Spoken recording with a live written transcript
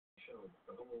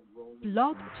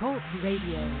Blog Talk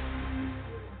Radio.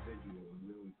 Visual and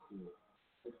really cool.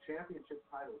 The championship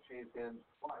title changed hands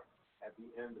twice at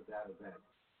the end of that event,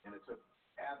 and it took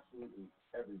absolutely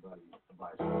everybody by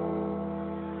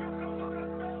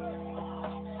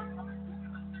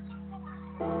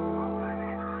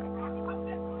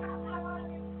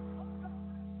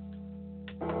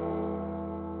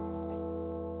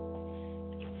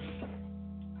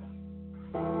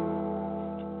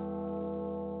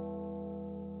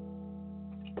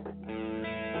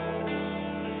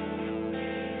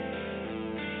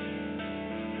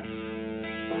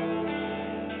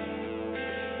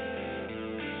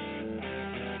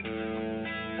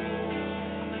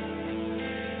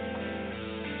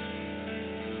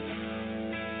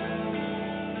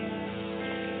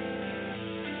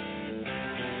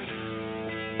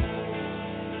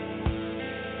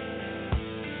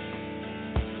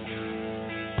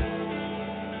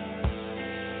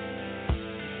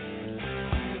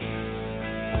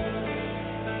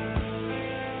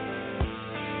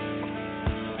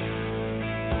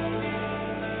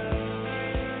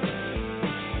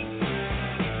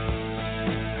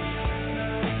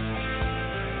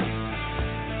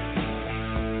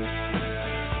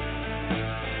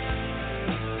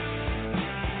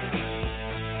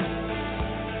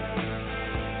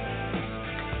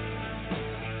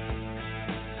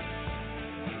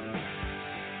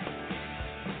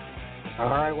All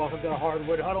right, welcome to the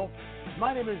Hardwood Huddle.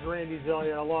 My name is Randy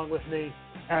Zellea, and along with me,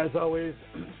 as always,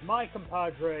 my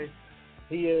compadre.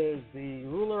 He is the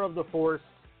ruler of the Force.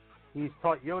 He's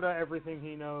taught Yoda everything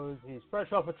he knows. He's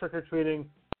fresh off of trick-or-treating.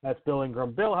 That's Bill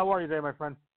Ingram. Bill, how are you today, my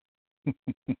friend?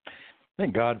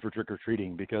 Thank God for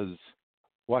trick-or-treating, because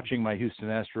watching my Houston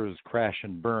Astros crash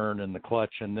and burn in the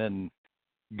clutch, and then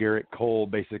Garrett Cole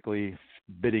basically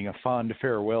bidding a fond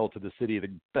farewell to the city of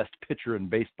the best pitcher in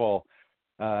baseball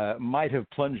might have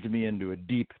plunged me into a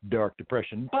deep, dark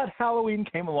depression. But Halloween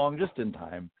came along just in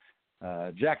time.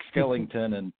 Jack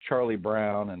Skellington and Charlie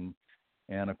Brown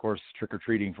and of course,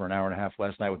 trick-or-treating for an hour and a half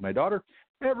last night with my daughter.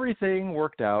 Everything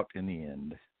worked out in the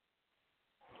end.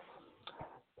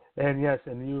 And yes,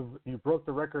 and you broke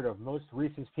the record of most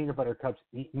Reese's Peanut Butter Cups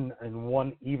eaten in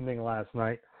one evening last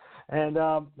night. And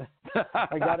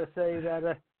I gotta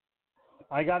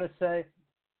say,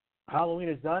 Halloween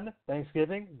is done,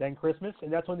 Thanksgiving, then Christmas,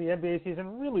 and that's when the NBA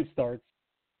season really starts,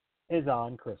 is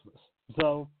on Christmas.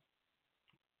 So,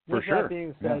 with that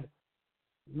being said,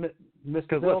 Mr.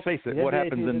 Because Bill, let's face it, what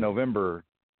happens in November,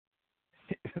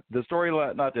 the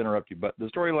storyline, not to interrupt you, but the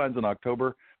storylines in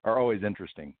October are always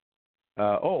interesting.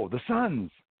 The Suns,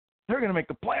 they're going to make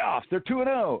the playoffs. They're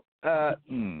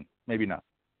 2-0. Maybe not.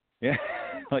 Yeah,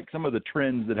 like some of the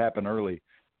trends that happen early.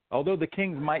 Although the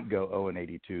Kings might go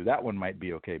 0-82, that one might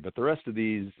be okay. But the rest of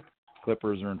these,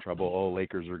 Clippers are in trouble. Oh,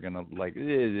 Lakers are going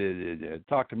to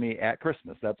talk to me at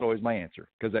Christmas. That's always my answer.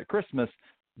 Because at Christmas,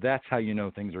 that's how you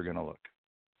know things are going to look.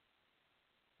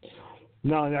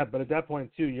 No, but at that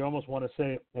point, too, you almost want to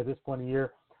say, at this point of the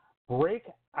year, break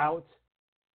out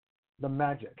the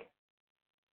magic.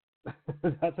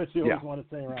 That's what you always want to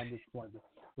say around this point,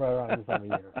 right around this time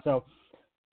of year. So,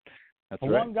 that's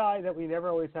one right. guy that we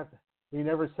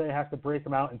never say have to break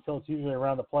him out until it's usually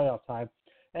around the playoff time,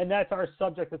 and that's our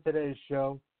subject of today's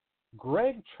show,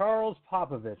 Greg Charles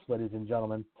Popovich, ladies and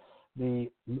gentlemen. The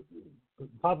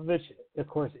Popovich, of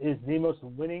course, is the most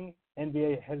winning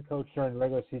NBA head coach during the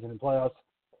regular season and playoffs,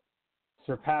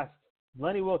 surpassed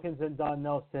Lenny Wilkens and Don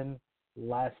Nelson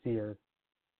last year.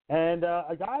 And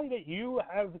a guy that you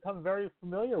have become very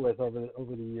familiar with over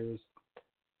the years,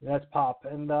 that's Pop.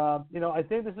 And, I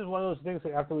think this is one of those things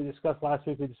that after we discussed last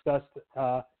week,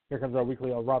 here comes our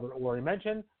weekly Robert Ory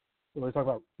mention. We're going to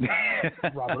talk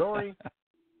about Robert Ory.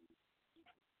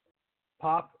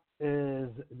 Pop is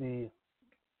the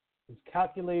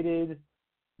calculated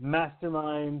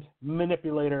mastermind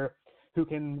manipulator who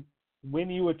can win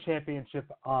you a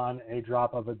championship on a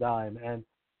drop of a dime. And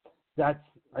that's,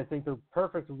 I think, the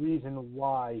perfect reason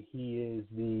why he is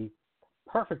the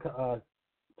perfect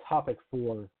topic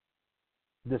for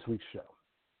this week's show.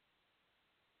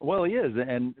 Well, he is,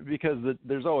 and because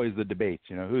there's always the debates,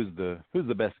 who's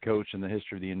the best coach in the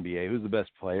history of the NBA, who's the best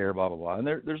player, blah blah blah, and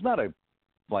there's not a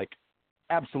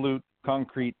absolute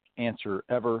concrete answer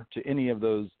ever to any of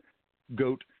those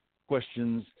GOAT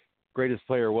questions. Greatest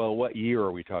player, well, what year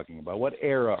are we talking about? What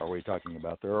era are we talking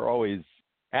about? There are always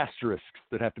asterisks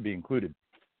that have to be included.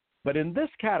 But in this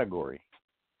category,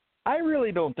 I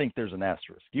really don't think there's an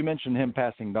asterisk. You mentioned him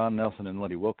passing Don Nelson and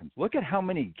Lenny Wilkens. Look at how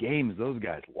many games those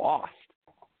guys lost.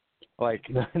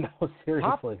 No, seriously.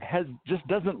 Pop just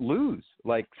doesn't lose.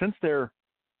 Since their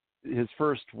his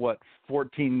first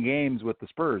 14 games with the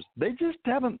Spurs, they just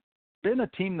haven't been a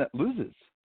team that loses.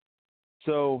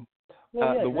 So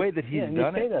the way that he's done it,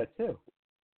 you say it, that too.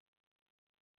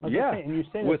 Yeah, and you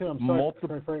say that with too. I'm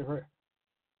sorry for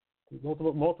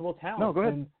multiple talents. No, go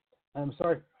ahead. And I'm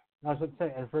sorry. I was going to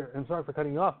say, I'm sorry for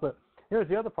cutting you off, but here's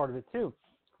the other part of it too.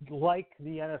 Like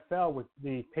the NFL with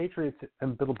the Patriots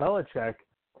and Bill Belichick,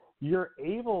 you're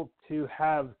able to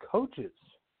have coaches.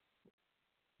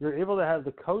 You're able to have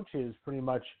the coaches pretty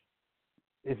much.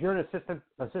 If you're an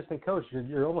assistant coach,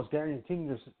 you're almost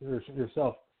guaranteeing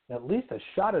yourself at least a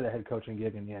shot at a head coaching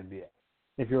gig in the NBA.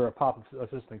 If you're a Pop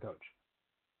assistant coach.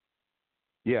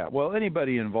 Yeah, well,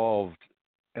 anybody involved,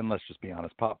 and let's just be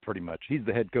honest, Pop pretty much, he's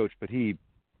the head coach, but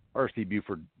R.C.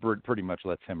 Buford pretty much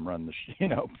lets him run the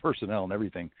personnel and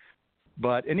everything.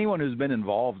 But anyone who's been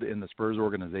involved in the Spurs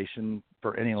organization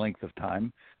for any length of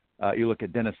time, you look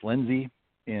at Dennis Lindsey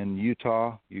in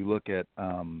Utah, you look at,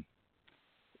 and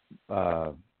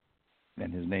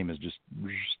his name is just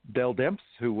Dell Demps,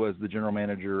 who was the general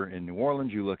manager in New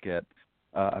Orleans. You look at,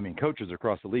 coaches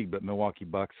across the league, but Milwaukee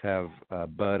Bucks have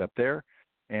Bud up there.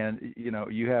 And,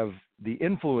 you have the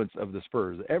influence of the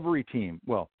Spurs. Every team,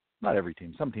 well, not every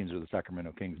team, some teams are the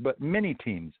Sacramento Kings, but many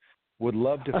teams would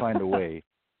love to find a way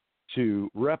to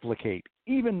replicate,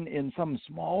 even in some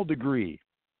small degree,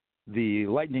 the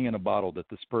lightning in a bottle that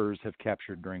the Spurs have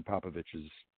captured during Popovich's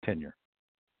tenure.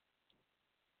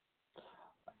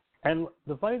 And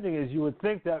the funny thing is, you would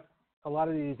think that a lot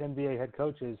of these NBA head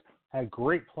coaches had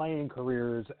great playing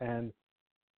careers and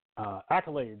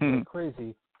accolades, like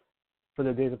crazy, for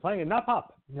their days of playing, and not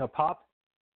Pop. Pop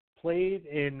played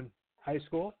in high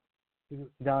school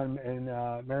down in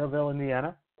Maryville,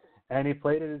 Indiana, and he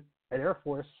played at Air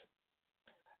Force.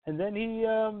 And then he,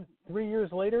 3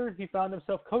 years later, he found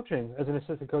himself coaching as an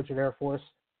assistant coach at Air Force,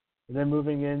 and then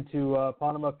moving into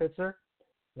Panama-Pitzer,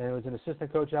 and he was an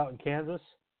assistant coach out in Kansas,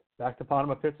 back to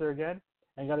Panama-Pitzer again,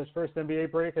 and got his first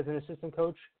NBA break as an assistant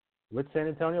coach with San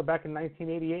Antonio back in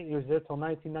 1988. He was there till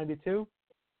 1992,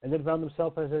 and then found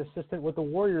himself as an assistant with the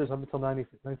Warriors up until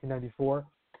 1994,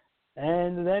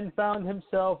 and then found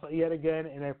himself yet again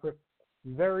in a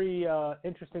very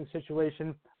interesting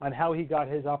situation on how he got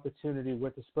his opportunity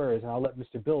with the Spurs, and I'll let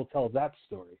Mr. Bill tell that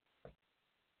story.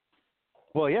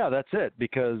 Well, yeah, that's it,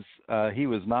 because he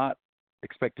was not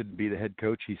expected to be the head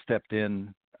coach. He stepped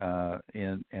in the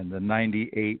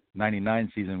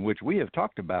 98-99 season, which we have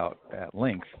talked about at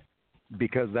length,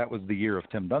 because that was the year of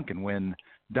Tim Duncan, when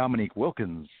Dominique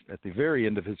Wilkins, at the very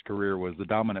end of his career, was the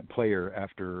dominant player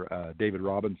after David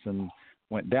Robinson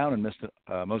went down and missed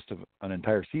most of an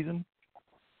entire season,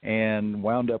 and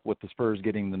wound up with the Spurs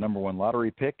getting the number one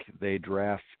lottery pick. They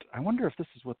draft, I wonder if this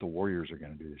is what the Warriors are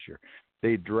going to do this year.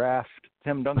 They draft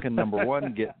Tim Duncan number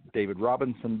one, get David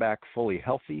Robinson back fully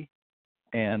healthy,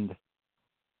 and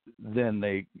then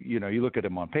they, you look at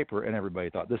him on paper and everybody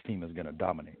thought this team is going to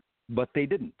dominate, but they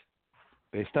didn't.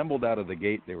 They stumbled out of the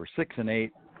gate. They were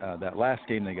 6-8. That last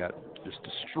game, they got just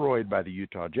destroyed by the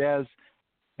Utah Jazz.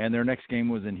 And their next game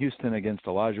was in Houston against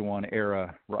Olajuwon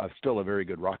era, still a very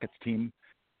good Rockets team.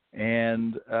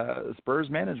 And Spurs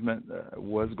management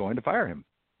was going to fire him.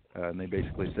 And they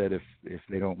basically said if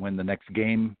they don't win the next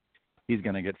game, he's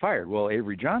going to get fired. Well,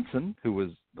 Avery Johnson, who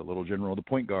was the little general, the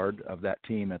point guard of that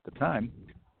team at the time,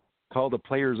 called a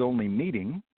players-only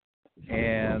meeting,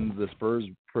 and the Spurs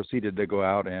proceeded to go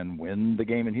out and win the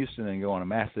game in Houston and go on a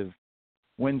massive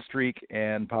win streak,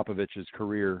 and Popovich's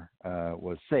career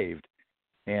was saved,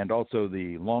 and also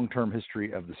the long-term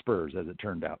history of the Spurs, as it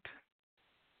turned out.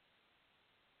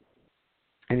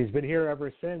 And he's been here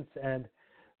ever since, and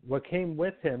what came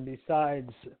with him, besides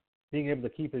being able to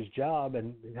keep his job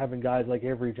and having guys like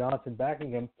Avery Johnson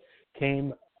backing him,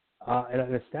 came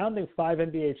an astounding 5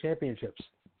 NBA championships.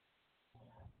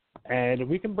 And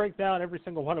we can break down every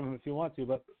single one of them if you want to,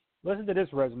 but listen to this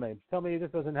resume. Tell me this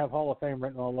doesn't have Hall of Fame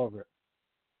written all over it.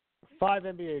 5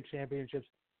 NBA championships,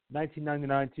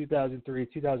 1999, 2003,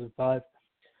 2005,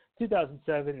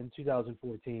 2007, and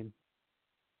 2014.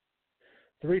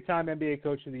 3-time NBA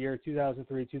Coach of the Year,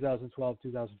 2003, 2012,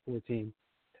 2014,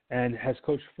 and has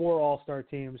coached 4 All-Star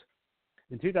teams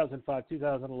in 2005,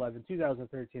 2011,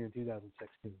 2013, and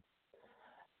 2016.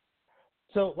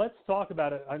 So let's talk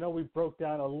about it. I know we broke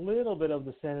down a little bit of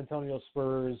the San Antonio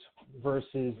Spurs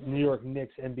versus New York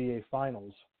Knicks NBA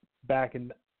Finals back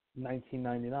in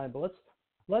 1999, but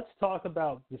let's talk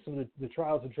about some of the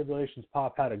trials and tribulations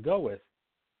Pop had to go with.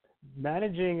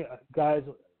 Managing guys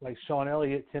like Sean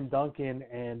Elliott, Tim Duncan,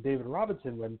 and David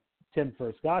Robinson when Tim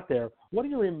first got there, what do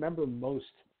you remember most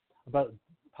about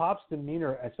Pop's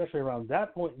demeanor, especially around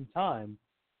that point in time,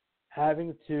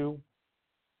 having to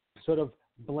sort of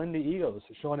blend the egos.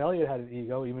 Sean Elliott had an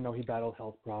ego, even though he battled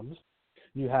health problems.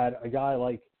 You had a guy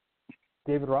like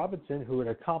David Robinson, who had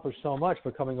accomplished so much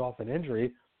but coming off an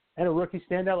injury, and a rookie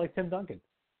standout like Tim Duncan.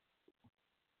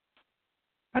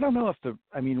 I don't know if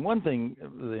one thing,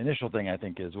 the initial thing I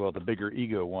think is, well, the bigger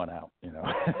ego won out,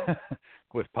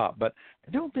 with Pop. But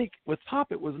I don't think, with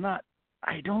Pop,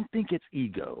 I don't think it's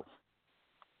ego.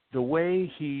 The way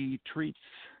he treats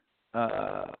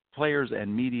players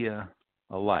and media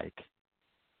alike,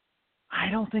 I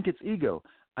don't think it's ego.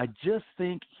 I just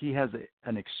think he has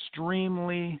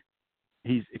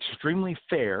he's extremely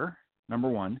fair, number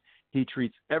one. He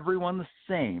treats everyone the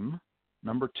same,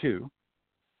 number two.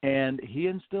 And he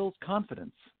instills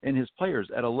confidence in his players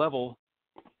at a level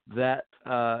that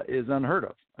is unheard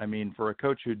of. I mean, for a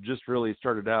coach who just really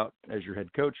started out as your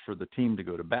head coach, for the team to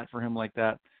go to bat for him like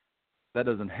that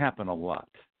doesn't happen a lot.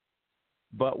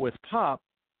 But with Pop,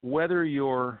 whether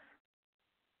you're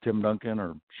Tim Duncan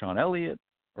or Sean Elliott,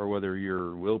 or whether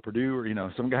you're Will Perdue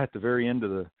or, some guy at the very end of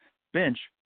the bench,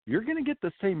 you're going to get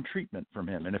the same treatment from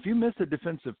him. And if you miss a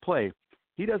defensive play,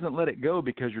 he doesn't let it go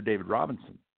because you're David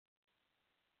Robinson.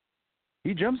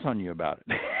 He jumps on you about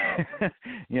it,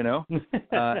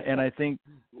 and I think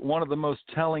one of the most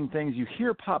telling things, you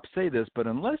hear Pop say this, but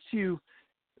unless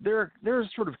there are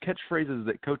sort of catchphrases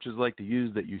that coaches like to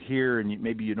use that you hear and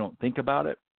maybe you don't think about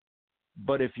it.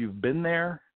 But if you've been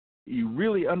there, you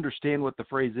really understand what the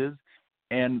phrase is.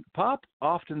 And Pop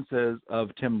often says of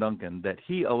Tim Duncan that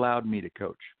he allowed me to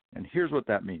coach. And here's what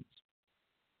that means.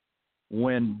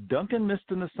 When Duncan missed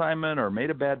an assignment or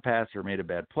made a bad pass or made a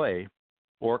bad play,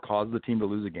 or caused the team to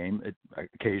lose a game,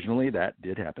 occasionally that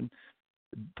did happen,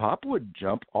 Pop would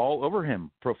jump all over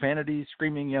him. Profanity,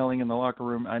 screaming, yelling in the locker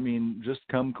room. I mean, just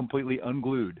come completely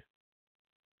unglued.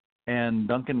 And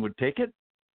Duncan would take it.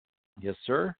 Yes,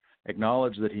 sir.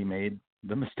 Acknowledge that he made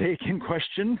the mistake in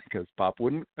question, because Pop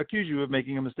wouldn't accuse you of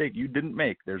making a mistake you didn't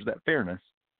make. There's that fairness.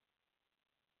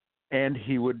 And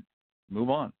he would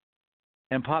move on.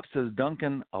 And Pop says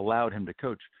Duncan allowed him to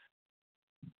coach.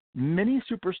 Many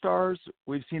superstars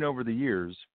we've seen over the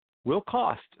years will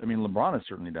cost, LeBron has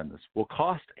certainly done this, will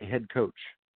cost a head coach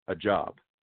a job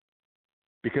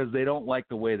because they don't like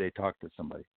the way they talk to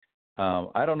somebody.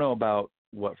 I don't know about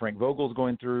what Frank Vogel's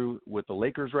going through with the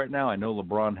Lakers right now. I know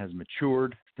LeBron has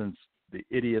matured since the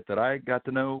idiot that I got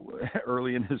to know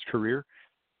early in his career.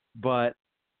 But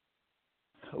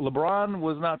LeBron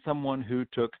was not someone who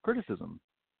took criticism.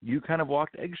 You kind of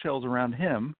walked eggshells around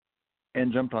him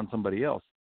and jumped on somebody else.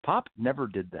 Pop never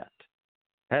did that.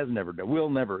 Has never done.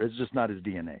 Will never. It's just not his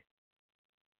DNA.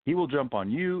 He will jump on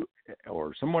you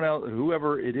or someone else,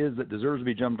 whoever it is that deserves to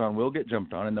be jumped on will get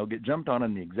jumped on, and they'll get jumped on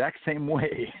in the exact same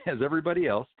way as everybody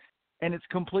else, and it's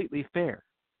completely fair.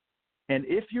 And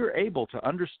if you're able to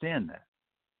understand that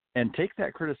and take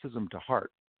that criticism to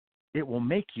heart, it will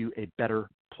make you a better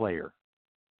player.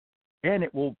 And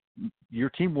your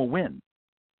team will win.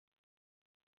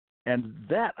 And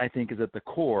that, I think, is at the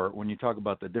core when you talk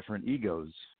about the different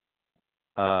egos.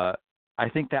 I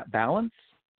think that balance,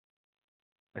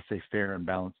 I say fair and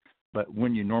balanced, but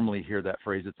when you normally hear that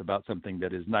phrase, it's about something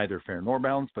that is neither fair nor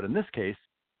balanced. But in this case,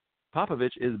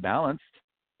 Popovich is balanced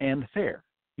and fair.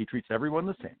 He treats everyone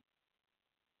the same.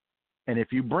 And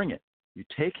if you bring it, you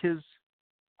take his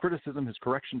criticism, his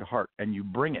correction to heart, and you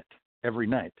bring it every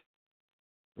night,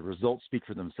 the results speak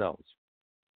for themselves.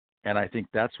 And I think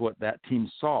that's what that team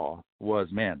saw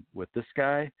was, man, with this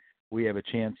guy, we have a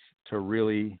chance to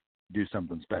really do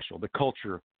something special, the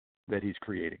culture that he's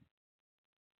creating.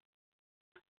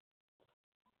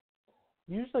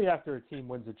 Usually after a team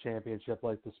wins a championship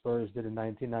like the Spurs did in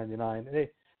 1999,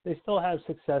 they still have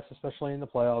success, especially in the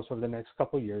playoffs over the next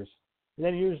couple of years. And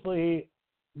then usually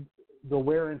the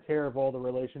wear and tear of all the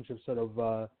relationships sort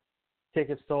of take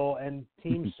its toll, and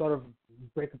teams sort of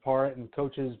break apart and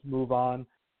coaches move on.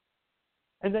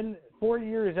 And then 4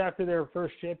 years after their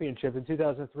first championship in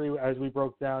 2003, as we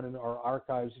broke down in our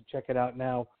archives, you check it out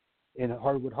now in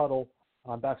Hardwood Huddle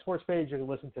on Back Sports page. You can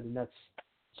listen to the Nets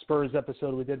Spurs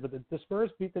episode we did. But the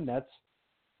Spurs beat the Nets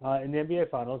in the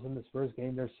NBA Finals, and the Spurs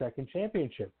gained their second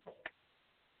championship.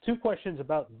 Two questions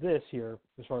about this here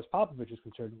as far as Popovich is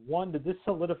concerned. One, did this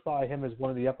solidify him as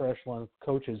one of the upper echelon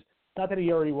coaches? Not that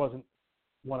he already wasn't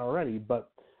one already,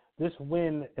 but this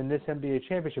win and this NBA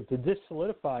championship, did this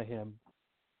solidify him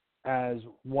as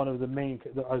one of the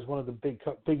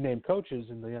big name coaches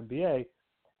in the NBA?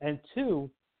 And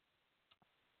two,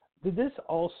 did this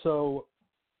also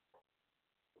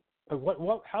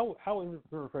how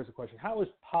rephrase the question, how is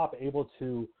Pop able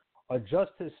to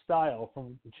adjust his style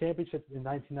from the championship in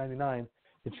 1999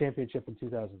 to championship in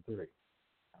 2003?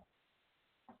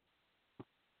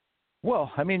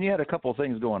 Well, I mean, you had a couple of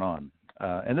things going on,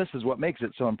 and this is what makes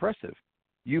it so impressive.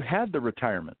 You had the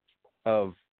retirement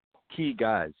of key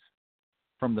guys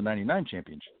from the '99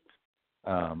 championship.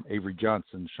 Avery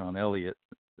Johnson, Sean Elliott,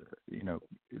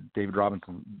 David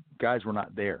Robinson, guys were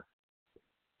not there.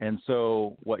 And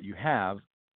so what you have,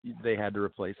 they had to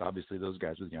replace, obviously, those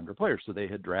guys with younger players. So they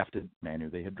had drafted Manu,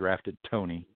 they had drafted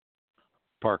Tony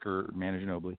Parker, Manu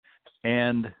Ginobili,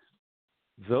 and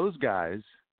those guys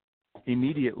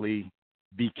immediatally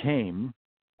became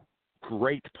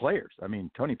great players. I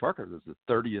mean, Tony Parker was the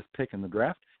 30th pick in the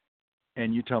draft,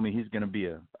 and you tell me he's going to be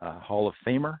a Hall of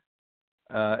Famer?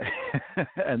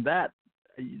 And that,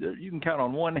 you can count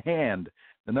on one hand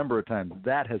the number of times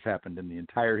that has happened in the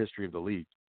entire history of the league.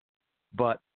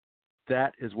 But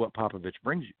that is what Popovich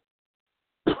brings you.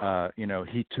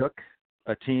 He took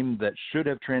a team that should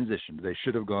have transitioned. They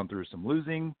should have gone through some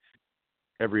losing.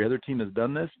 Every other team has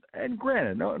done this. And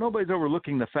granted, nobody's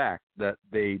overlooking the fact that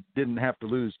they didn't have to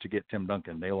lose to get Tim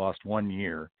Duncan. They lost 1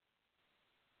 year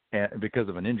because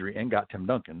of an injury and got Tim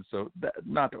Duncan. So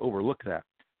not to overlook that.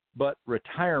 But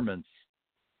retirements,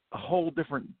 a whole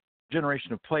different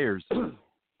generation of players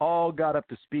all got up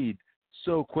to speed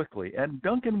so quickly. And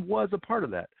Duncan was a part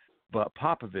of that. But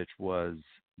Popovich was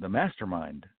the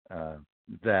mastermind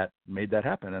that made that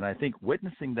happen. And I think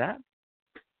witnessing that,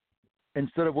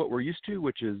 instead of what we're used to,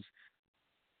 which is,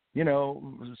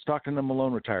 Stockton and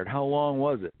Malone retired. How long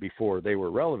was it before they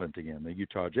were relevant again? The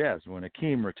Utah Jazz, when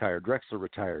Akeem retired, Drexler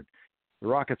retired. The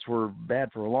Rockets were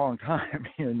bad for a long time,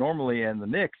 normally, and the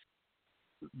Knicks,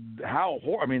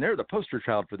 they're the poster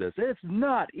child for this. It's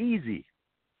not easy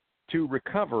to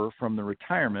recover from the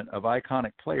retirement of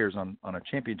iconic players on a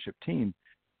championship team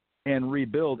and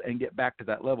rebuild and get back to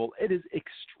that level. It is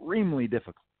extremely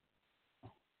difficult.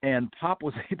 And Pop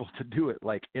was able to do it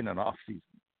like in an off season.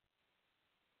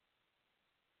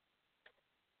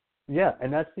 Yeah,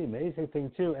 and that's the amazing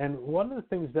thing too. And one of the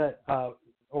things that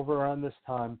over around this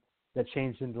time that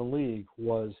changed in the league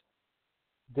was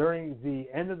during the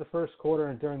end of the first quarter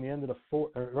and during the end of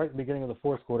right at the beginning of the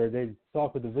fourth quarter, they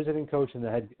talked with the visiting coach and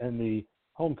the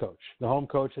home coach. The home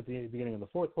coach at the beginning of the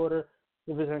fourth quarter,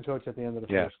 the visiting coach at the end of the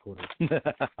first quarter.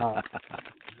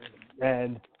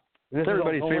 And this it's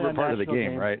everybody's favorite part of the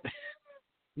game, right?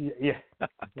 Yeah.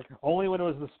 Only when it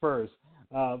was the Spurs.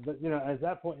 But at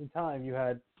that point in time, you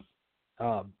had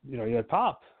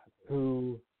Pop,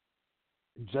 who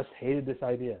just hated this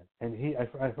idea, and he,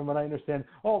 from what I understand,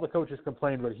 all the coaches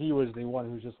complained, but he was the one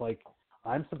who's just like,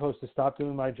 I'm supposed to stop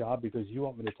doing my job because you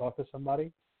want me to talk to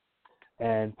somebody.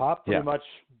 And Pop pretty much,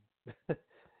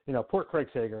 poor Craig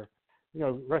Sager,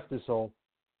 rest his soul.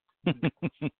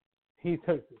 He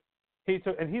took,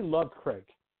 and he loved Craig,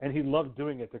 and he loved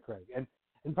doing it to Craig. And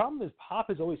the problem is, Pop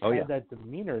has always had that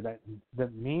demeanor,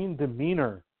 that mean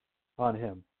demeanor on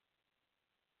him.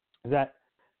 That,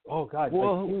 oh God,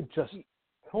 he just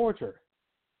torture.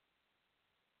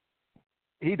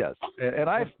 He does, and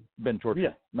I've been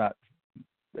tortured, not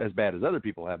as bad as other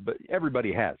people have, but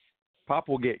everybody has. Pop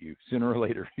will get you sooner or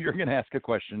later. You're going to ask a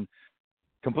question,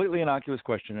 completely innocuous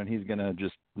question, and he's going to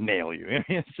just nail you.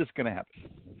 It's just going to happen.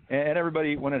 And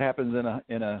everybody, when it happens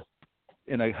in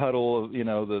a huddle,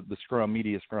 the scrum,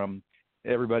 media scrum,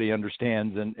 everybody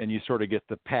understands, and you sort of get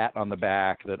the pat on the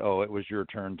back that, oh, it was your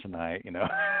turn tonight, when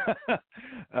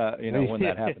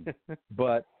that happens.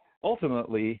 But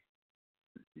ultimately,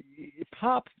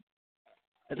 Pop,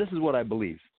 this is what I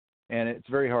believe, and it's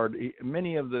very hard.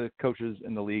 Many of the coaches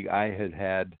in the league I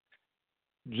had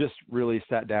just really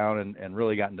sat down and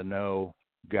really gotten to know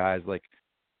guys like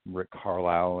Rick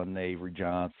Carlisle and Avery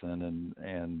Johnson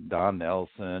and Don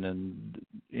Nelson and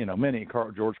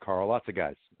George Karl, lots of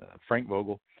guys, Frank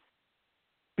Vogel,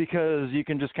 because you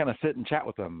can just kind of sit and chat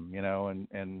with them,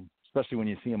 and especially when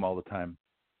you see them all the time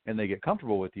and they get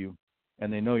comfortable with you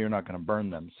and they know you're not going to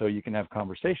burn them, so you can have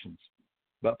conversations.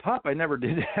 But Pop, I never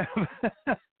did have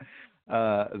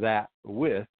that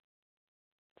with,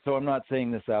 so I'm not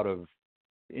saying this out of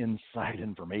inside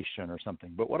information or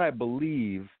something, but what I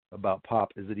believe about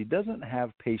Pop is that he doesn't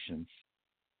have patience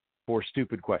for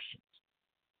stupid questions.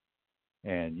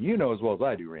 And as well as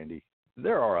I do, Randy,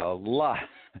 there are a lot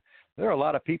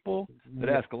of people that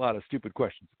ask a lot of stupid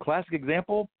questions. Classic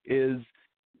example is,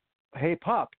 hey,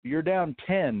 Pop, you're down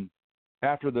 10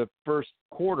 after the first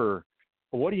quarter.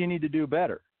 What do you need to do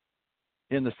better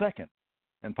in the second?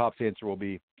 And Pop's answer will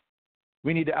be,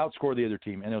 we need to outscore the other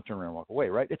team, and they'll turn around and walk away,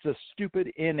 right? It's a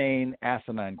stupid, inane,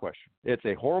 asinine question. It's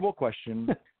a horrible question.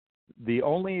 The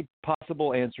only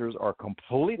possible answers are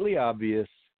completely obvious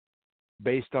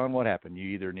based on what happened. You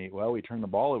either we turned the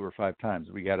ball over 5 times.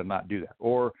 We got to not do that.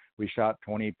 Or we shot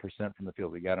 20% from the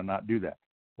field. We got to not do that.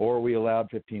 or we allowed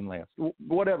 15 layups.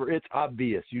 Whatever, it's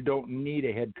obvious. You don't need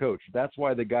a head coach. That's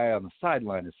why the guy on the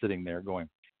sideline is sitting there going,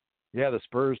 yeah, the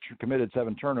Spurs committed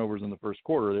 7 turnovers in the first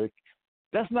quarter.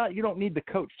 You don't need the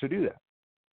coach to do that.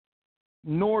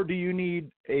 Nor do you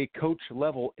need a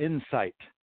coach-level insight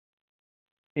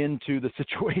into the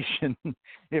situation.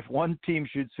 If one team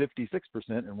shoots 56%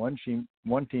 and one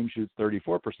team shoots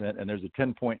 34% and there's a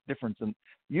 10-point difference, and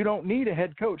you don't need a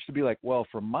head coach to be like, well,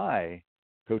 from my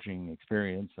coaching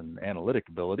experience and analytic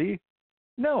ability,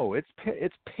 no,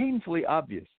 it's painfully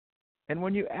obvious. And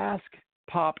when you ask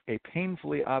Pop a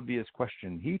painfully obvious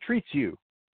question, he treats you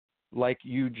like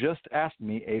you just asked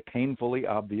me a painfully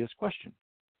obvious question.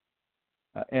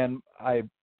 And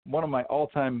one of my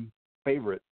all-time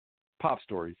favorite Pop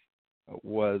stories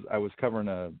was I was covering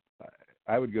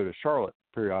I would go to Charlotte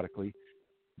periodically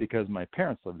because my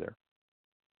parents lived there.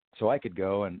 So I could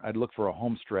go and I'd look for a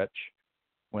home stretch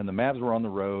when the Mavs were on the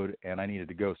road and I needed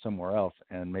to go somewhere else,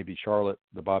 and maybe Charlotte,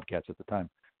 the Bobcats at the time,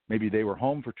 maybe they were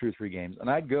home for 2 or 3 games, and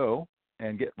I'd go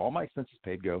and get all my expenses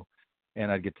paid,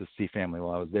 and I'd get to see family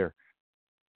while I was there.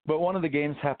 But one of the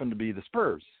games happened to be the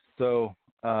Spurs. So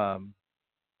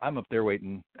I'm up there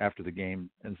waiting after the game,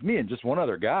 and it's me and just one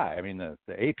other guy. I mean, the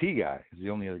AP guy is the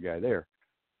only other guy there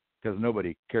because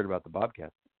nobody cared about the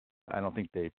Bobcats. I don't think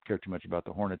they care too much about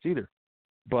the Hornets either.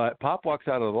 But Pop walks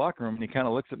out of the locker room, and he kind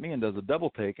of looks at me and does a double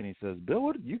take, and he says,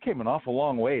 Bill, you came an awful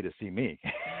long way to see me.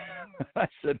 I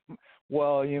said,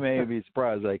 well, you may be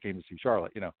surprised I came to see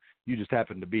Charlotte. You just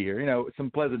happened to be here.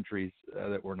 Some pleasantries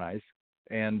that were nice.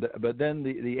 But then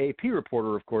the AP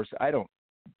reporter, of course, I don't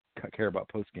care about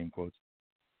post-game quotes.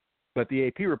 But the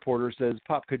AP reporter says,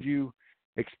 Pop, could you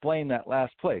explain that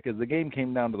last play? Because the game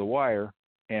came down to the wire,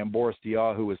 and Boris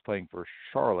Diaw, who was playing for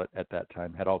Charlotte at that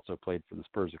time, had also played for the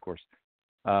Spurs, of course,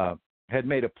 had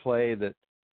made a play that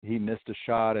he missed a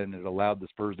shot, and it allowed the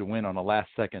Spurs to win on a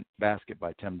last-second basket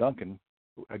by Tim Duncan,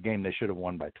 a game they should have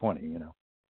won by 20,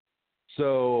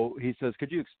 So he says,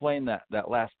 could you explain that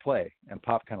last play? And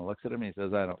Pop kind of looks at him, and he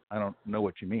says, I don't know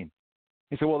what you mean.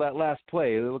 He said, well, that last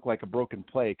play, it looked like a broken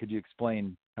play. Could you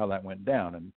explain how that went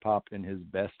down? And Pop, in his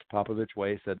best Popovich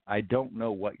way, said, I don't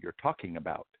know what you're talking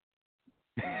about.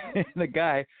 And the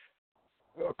guy,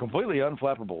 completely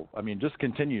unflappable, just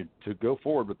continued to go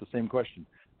forward with the same question.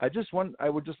 I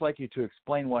would just like you to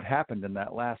explain what happened in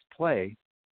that last play,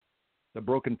 the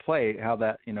broken play, how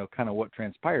that, kind of what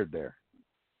transpired there.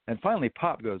 And finally,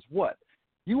 Pop goes, what?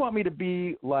 You want me to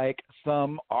be like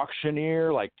some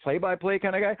auctioneer, like play-by-play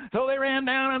kind of guy? So they ran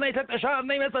down and they took the shot and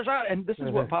they missed the shot. And this is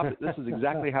this is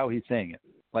exactly how he's saying it,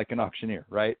 like an auctioneer,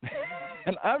 right?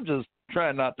 And I'm just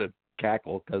trying not to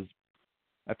cackle because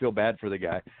I feel bad for the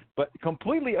guy. But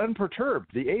completely unperturbed,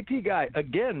 the AP guy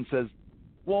again says,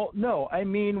 well, no, I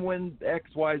mean when X,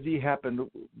 Y, Z happened.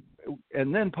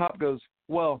 And then Pop goes,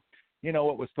 well,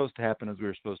 what was supposed to happen is we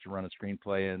were supposed to run a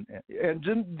screenplay, and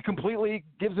Jim completely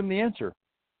gives him the answer.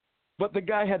 But the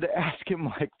guy had to ask him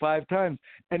like 5 times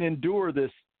and endure this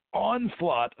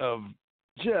onslaught of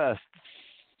just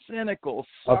cynical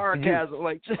sarcasm,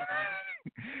 like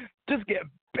just get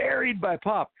buried by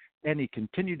Pop. And he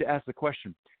continued to ask the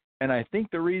question. And I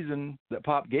think the reason that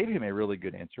Pop gave him a really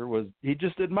good answer was he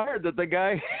just admired that the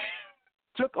guy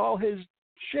took all his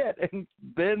shit and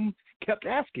then kept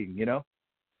asking,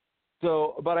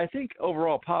 So, but I think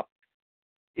overall, Pop,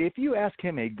 if you ask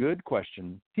him a good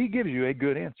question, he gives you a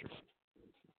good answer.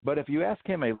 But if you ask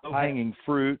him a low-hanging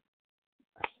fruit,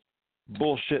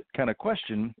 bullshit kind of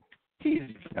question, he's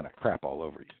going to crap all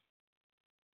over you.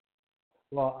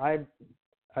 Well,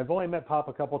 I've only met Pop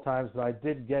a couple times, but I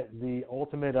did get the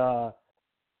ultimate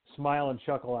smile and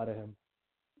chuckle out of him.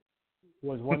 It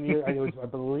was one year, I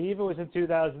believe it was in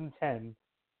 2010.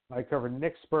 I covered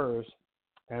Knicks Spurs,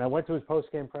 and I went to his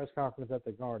post-game press conference at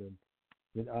the Garden.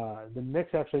 The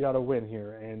Knicks actually got a win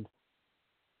here, and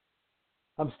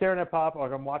I'm staring at Pop,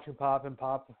 like I'm watching Pop, and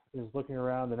Pop is looking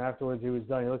around, and afterwards he was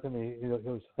done. He looked at me, he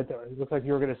goes, it looks like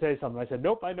you were going to say something. I said,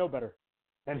 nope, I know better.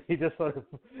 And he just sort of,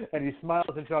 and he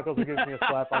smiles and chuckles and gives me a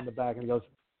slap on the back, and he goes,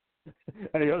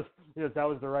 that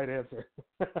was the right answer.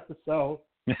 So,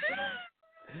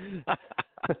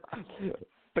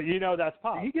 but that's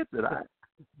Pop. He gets it.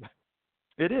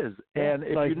 It is. And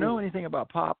if you know anything about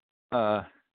Pop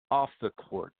off the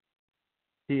court,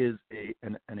 he is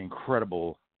an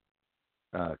incredible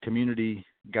community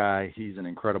guy. He's an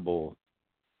incredible,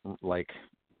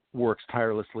 works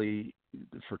tirelessly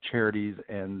for charities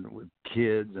and with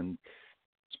kids and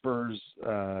Spurs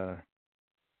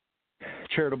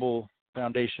charitable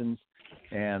foundations.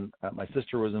 And my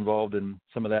sister was involved in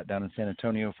some of that down in San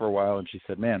Antonio for a while, and she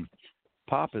said, man,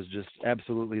 Pop is just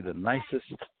absolutely the nicest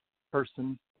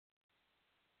person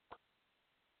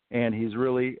and he's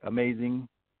really amazing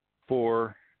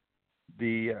for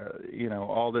the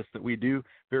all this that we do,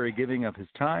 very giving of his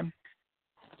time.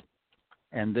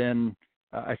 And then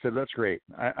I said, that's great.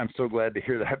 I'm so glad to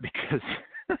hear that, because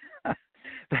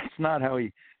that's not how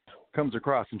he comes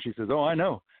across. And she says, oh, I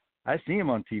know. I see him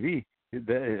on TV.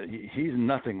 He's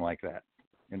nothing like that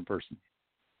in person.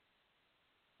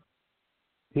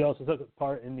 He also took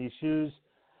part in these shoes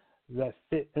that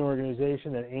fit an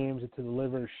organization that aims to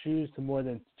deliver shoes to more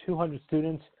than 200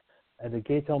 students at the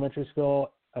Gates Elementary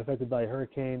School affected by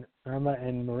Hurricane Irma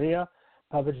and Maria.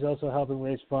 Popovich is also helping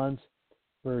raise funds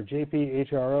for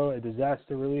JPHRO, a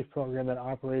disaster relief program that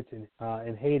operates in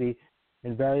Haiti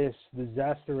and various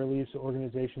disaster relief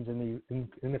organizations in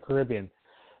the Caribbean.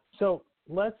 So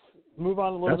let's move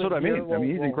on a little bit. That's what I mean. I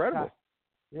mean, he's incredible.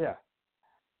 Yeah,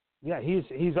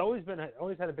 he's always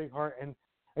had a big heart, and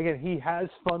again, he has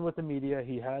fun with the media.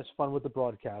 He has fun with the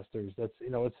broadcasters. That's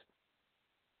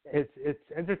it's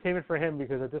entertainment for him,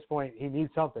 because at this point he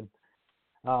needs something.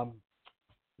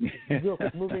 Real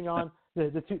quick, moving on,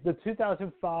 the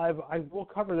 2005. We'll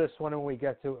cover this one when we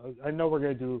get to. I know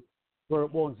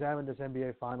we'll examine this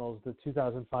NBA Finals, the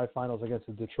 2005 Finals against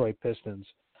the Detroit Pistons.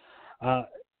 I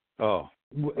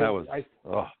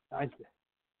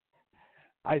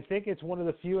think it's one of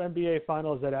the few NBA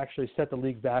Finals that actually set the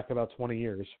league back about 20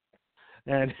 years.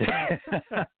 And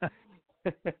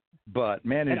but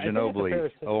Manu Ginobili,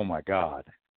 oh my God,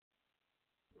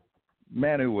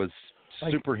 Manu was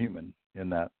superhuman in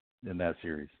that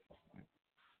series.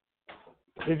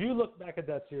 If you look back at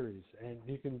that series, and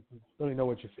you can really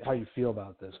know how you feel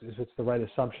about this, if it's the right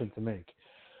assumption to make,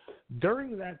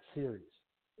 during that series,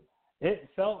 it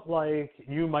felt like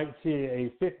you might see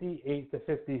a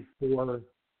 58-54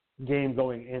 game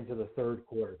going into the third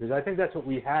quarter, because I think that's what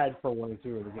we had for one or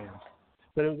two of the games.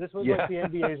 But this was like the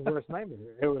NBA's worst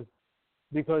nightmare. It was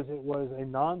because it was a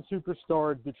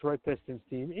non-superstar Detroit Pistons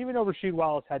team. Even though Rasheed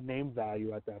Wallace had name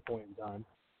value at that point in time,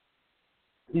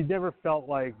 he never felt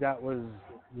like that was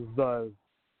the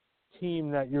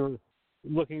team that you're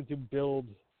looking to build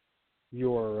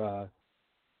your.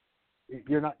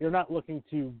 You're not looking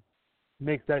to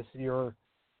make this your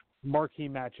marquee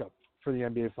matchup for the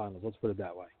NBA Finals. Let's put it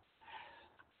that way.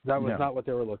 That was not what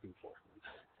they were looking for.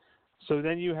 So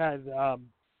then you had,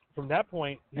 from that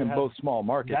point, and both small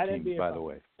market teams, NBA by the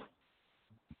way.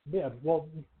 Yeah, well,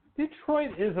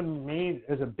 Detroit is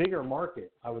a bigger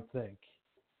market, I would think.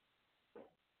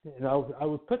 And I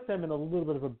would put them in a little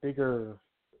bit of a bigger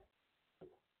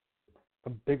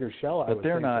shell. But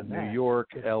they're not New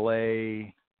York,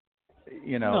 L.A.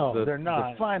 No, they're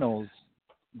not. The finals,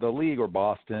 the league or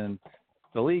Boston,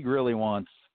 the league really wants.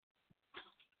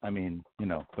 I mean,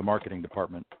 the marketing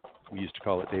department, we used to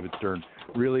call it David Stern,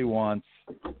 really wants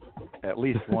at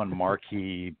least one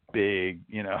marquee big,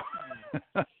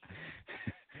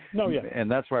 No, yeah. And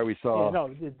that's why we saw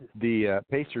the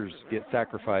Pacers get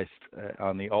sacrificed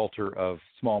on the altar of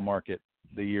small market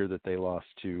the year that they lost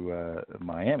to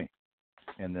Miami.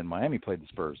 And then Miami played the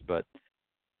Spurs. But,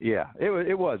 yeah,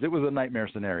 it was a nightmare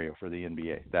scenario for the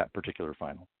NBA, that particular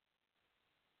final.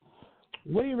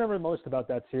 What do you remember most about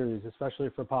that series, especially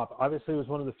for Pop? Obviously, it was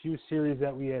one of the few series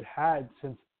that we had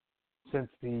since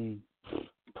the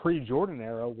pre-Jordan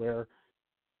era where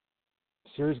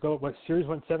series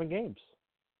went 7 games.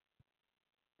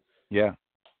 Yeah.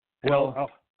 Well,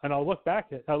 I'll look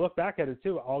back at it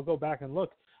too. I'll go back and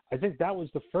look. I think that was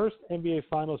the first NBA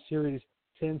Finals series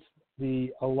since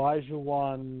the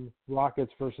Olajuwon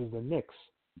Rockets versus the Knicks.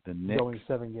 Going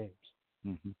 7 games.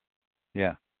 Mm-hmm.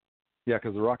 Yeah. Yeah,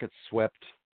 because the Rockets swept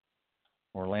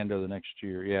Orlando the next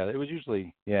year. Yeah, it was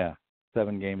usually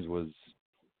 7 games was.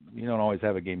 You don't always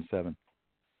have a game 7.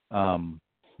 But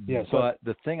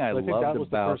the thing I loved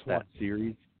about that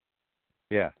series,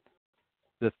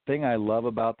 the thing I love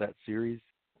about that series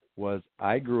was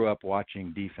I grew up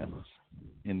watching defense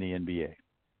in the NBA.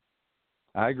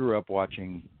 I grew up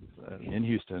watching in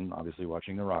Houston, obviously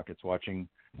watching the Rockets, watching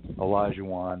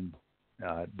Olajuwon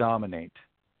dominate.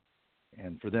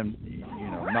 And for them,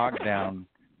 knock down,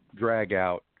 drag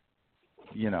out,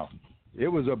 it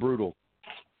was a brutal.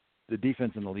 The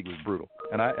defense in the league was brutal,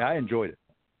 and I enjoyed it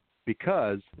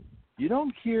because you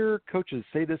don't hear coaches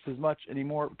say this as much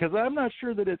anymore because I'm not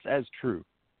sure that it's as true.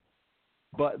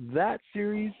 But that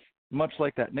series, much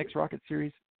like that Knicks-Rockets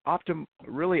series,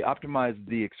 really optimized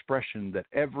the expression that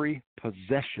every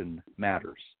possession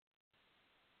matters.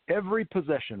 Every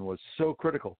possession was so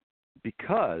critical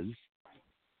because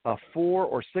a 4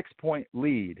 or 6 point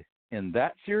lead in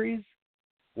that series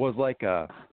was like a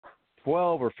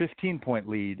 12 or 15 point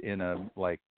lead in a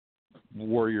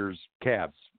Warriors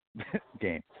Cavs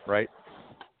game, right?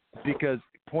 Because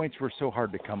points were so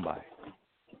hard to come by.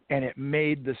 And it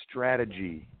made the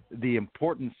strategy, the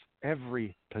importance,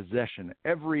 every possession,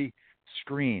 every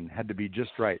screen had to be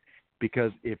just right.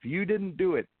 Because if you didn't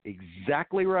do it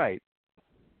exactly right,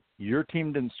 your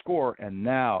team didn't score, and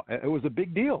now it was a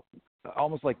big deal,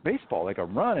 almost like baseball, like a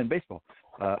run in baseball.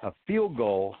 A field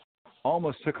goal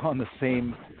almost took on the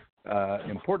same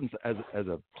importance as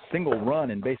a single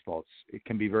run in baseball. It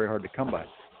can be very hard to come by.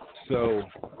 So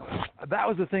that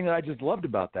was the thing that I just loved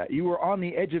about that. You were on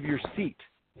the edge of your seat.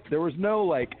 There was no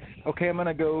like, okay, I'm going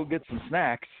to go get some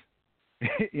snacks.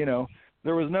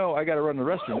 There was no, I got to run to the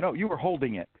restroom. No, you were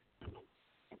holding it.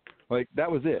 Like,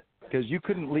 that was it, because you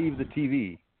couldn't leave the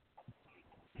TV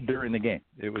during the game.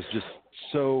 It was just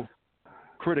so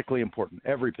critically important,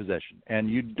 every possession. And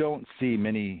you don't see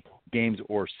many games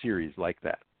or series like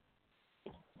that.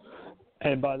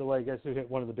 And by the way, guess who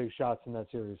hit one of the big shots in that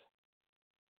series?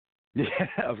 Yeah,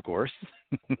 of course.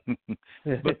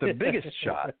 But the biggest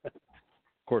shot, of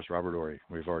course, Robert Horry.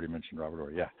 We've already mentioned Robert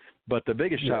Horry, yeah. But the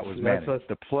biggest shot was Manning.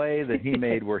 The play that he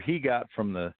made where he got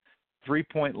from the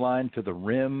three-point line to the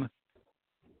rim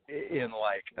in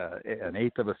like an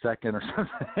eighth of a second or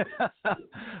something.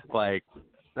 Like,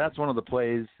 that's one of the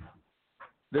plays.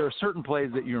 There are certain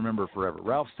plays that you remember forever.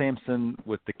 Ralph Sampson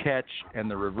with the catch and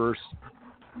the reverse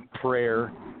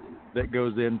prayer that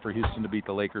goes in for Houston to beat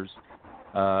the Lakers.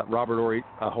 Robert Horry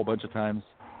a whole bunch of times.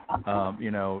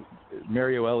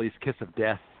 Mario Ellie's kiss of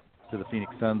death to the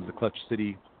Phoenix Suns, the Clutch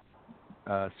City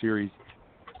series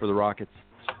for the Rockets.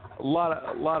 A lot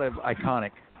of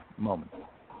iconic moments.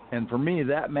 And for me,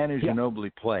 that Manu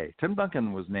Ginobili play, Tim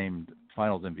Duncan was named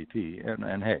Finals MVP,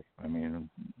 and hey, I mean,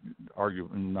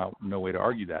 no way to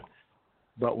argue that.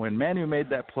 But when Manu made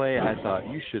that play, I thought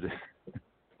you should.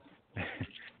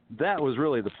 That was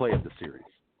really the play of the series.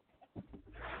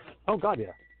 Oh God,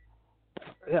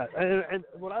 yeah. And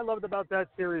what I loved about that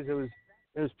series, it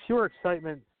was pure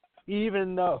excitement,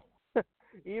 even though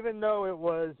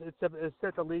it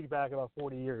set the league back about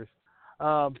 40 years.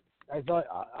 I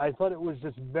thought it was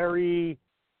just very.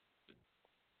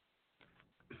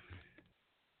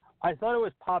 I thought it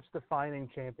was Pop's defining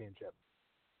championship.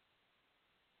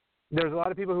 There's a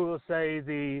lot of people who will say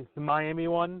the Miami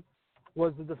one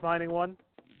was the defining one.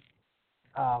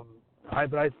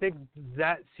 But I think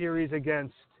that series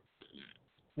against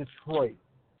Detroit,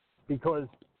 because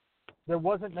there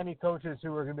wasn't many coaches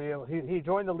who were going to be able. He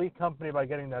joined the league company by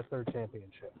getting that third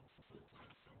championship.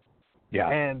 Yeah.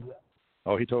 And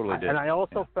he totally did. And I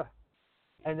also,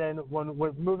 and then when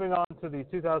we're moving on to the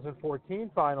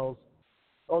 2014 finals,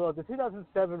 although the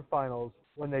 2007 finals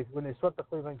when they swept the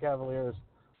Cleveland Cavaliers,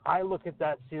 I look at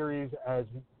that series as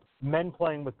men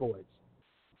playing with boys.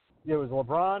 It was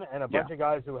LeBron and a bunch of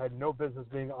guys who had no business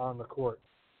being on the court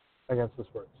against the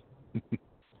Spurs.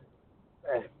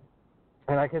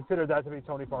 And I consider that to be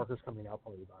Tony Parker's coming out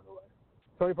party, by the way.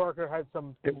 Tony Parker had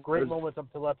some great moments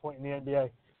up to that point in the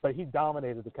NBA, but he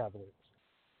dominated the Cavaliers.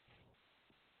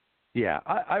 Yeah,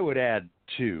 I would add,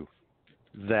 too,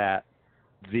 that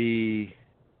the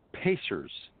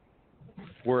Pacers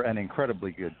were an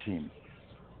incredibly good team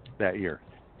that year,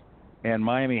 and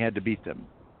Miami had to beat them.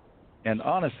 And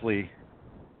honestly,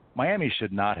 Miami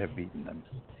should not have beaten them.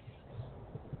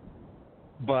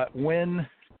 But when,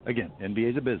 again,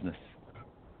 NBA is a business.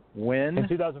 When in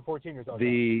 2014, you're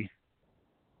talking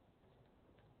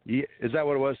about. Is that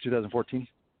what it was, 2014?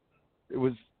 It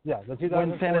was the 2014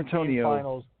 when San Antonio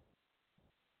finals.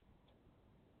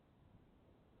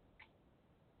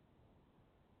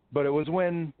 But it was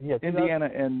when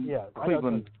Indiana and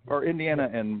Cleveland, or Indiana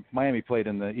and Miami played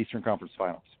in the Eastern Conference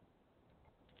Finals.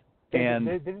 And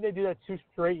didn't they do that 2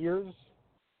 straight years?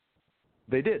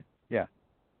 They did, yeah.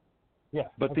 Yeah.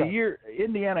 But the year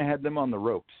Indiana had them on the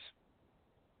ropes.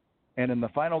 And in the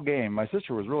final game, my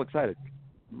sister was real excited.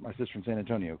 My sister in San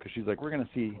Antonio, because she's like, we're going to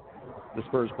see the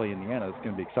Spurs play Indiana. It's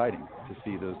going to be exciting to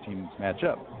see those teams match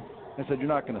up. I said, you're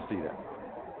not going to see that.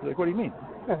 She's like, what do you mean?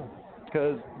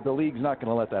 Because the league's not going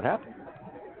to let that happen.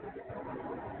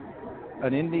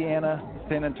 An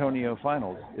Indiana-San Antonio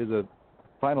finals is a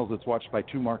finals that's watched by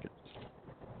 2 markets.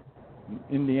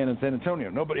 Indiana and San Antonio.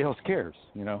 Nobody else cares,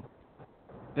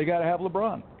 They got to have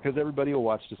LeBron, because everybody will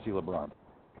watch to see LeBron.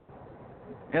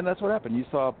 And that's what happened. You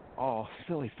saw,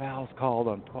 silly fouls called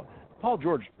on Paul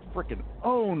George. Freaking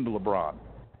owned LeBron,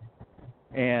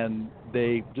 and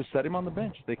they just set him on the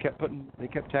bench. They kept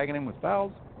tagging him with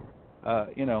fouls.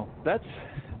 That's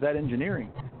that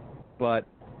engineering, but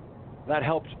that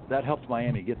helped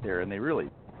Miami get there, and they really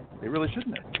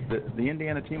shouldn't have. The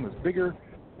Indiana team was bigger,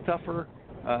 tougher,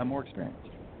 more experienced.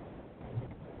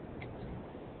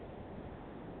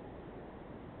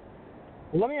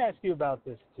 Well, let me ask you about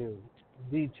this too.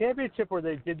 the championship where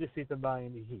they did defeat the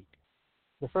Miami Heat.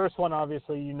 The first one,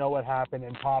 obviously, you know what happened,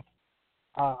 and Pop.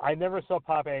 I never saw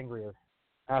Pop angrier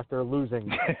after losing.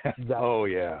 That, oh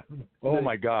yeah. Oh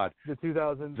my God. The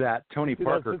 2000. That Tony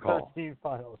Parker call. 2013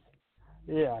 finals.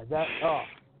 Yeah, that. Oh.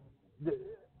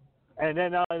 And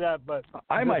then not only that, but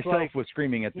I myself was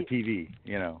screaming at the TV.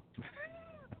 You know.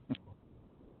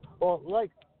 Well,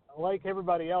 like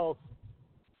everybody else,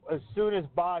 as soon as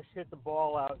Bosch hit the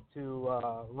ball out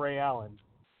to Ray Allen,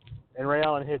 and Ray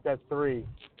Allen hit that three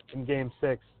in Game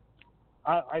 6,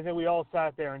 I think we all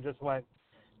sat there and just went,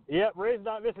 "Yep, Ray's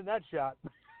not missing that shot."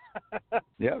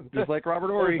 Yeah, just like Robert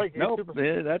Horry. Like nope,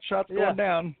 that shot's going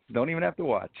down. Don't even have to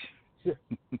watch.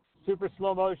 Super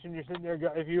slow motion. You're sitting there.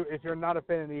 If you're not a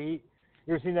fan of the Heat,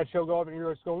 you're seeing that show go up, and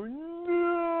you're just going,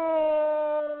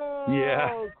 "No!"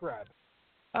 Yeah. Crap.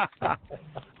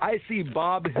 I see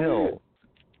Bob Hill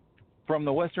from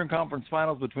the Western Conference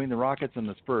Finals between the Rockets and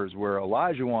the Spurs, where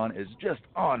Olajuwon is just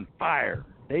on fire.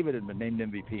 David had been named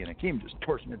MVP, and Hakeem just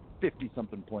torched him at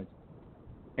 50-something points.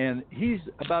 And he's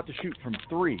about to shoot from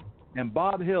three, and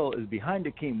Bob Hill is behind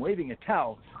Hakeem, waving a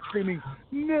towel, screaming,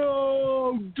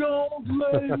 "No, don't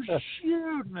let him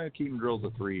shoot!" And Hakeem drills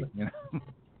a three. You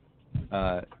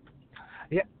know.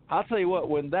 Yeah, I'll tell you what.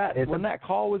 When that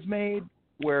call was made,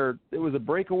 where it was a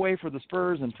breakaway for the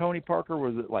Spurs, and Tony Parker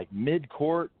was at like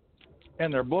mid-court,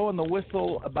 and they're blowing the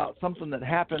whistle about something that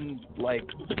happened, like,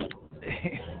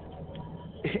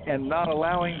 and not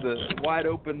allowing the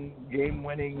wide-open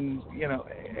game-winning, you know,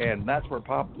 and that's where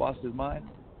Pop lost his mind.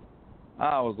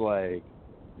 I was like,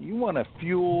 you want to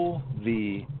fuel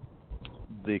the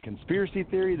conspiracy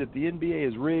theory that the NBA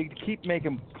is rigged? Keep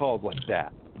making calls like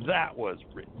that. That was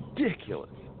ridiculous.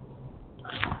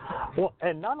 Well,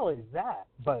 and not only that,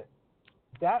 but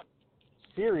that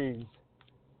series,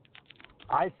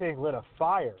 I think, lit a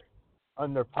fire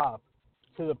under Pop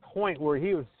to the point where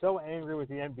he was so angry with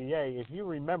the NBA. If you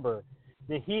remember,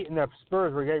 the Heat and the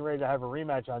Spurs were getting ready to have a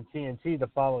rematch on TNT the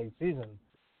following season,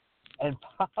 and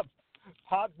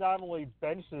Pop not only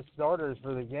benched the starters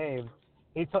for the game,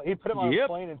 he put them on a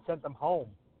plane and sent them home.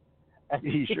 And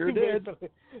he sure did.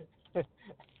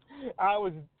 I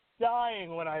was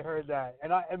dying when I heard that,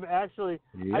 and I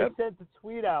sent the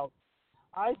tweet out.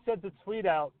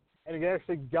 And it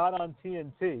actually got on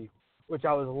TNT, which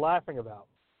I was laughing about.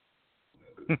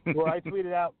 Where I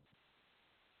tweeted out,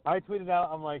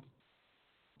 I'm like,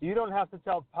 you don't have to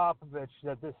tell Popovich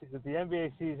that the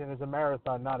NBA season is a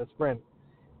marathon, not a sprint.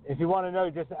 If you want to know,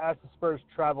 just ask the Spurs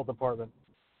travel department.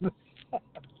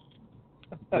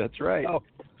 That's right. Oh.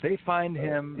 They fined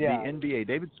him, the NBA,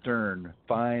 David Stern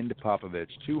fined Popovich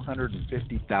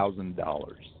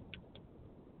 $250,000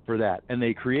 for that. And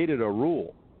they created a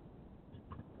rule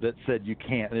that said you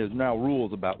can't. There's now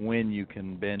rules about when you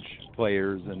can bench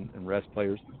players and rest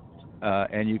players,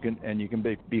 and you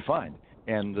can be fined.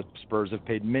 And the Spurs have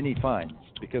paid many fines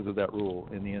because of that rule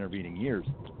in the intervening years.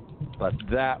 But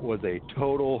that was a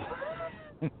total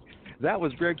 – that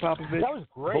was Greg Popovich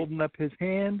holding up his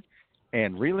hand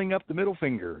and reeling up the middle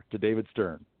finger to David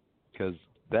Stern, because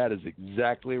that is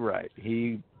exactly right.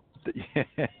 He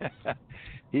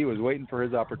was waiting for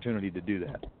his opportunity to do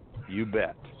that. You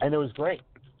bet. And it was great.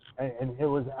 And it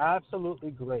was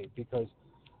absolutely great, because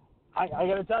I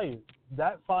got to tell you,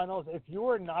 that finals, if you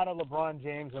were not a LeBron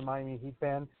James or Miami Heat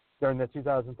fan during the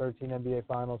 2013 NBA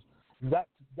Finals, that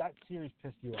series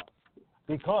pissed you off,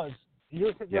 because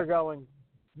you're sitting there going,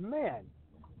 man,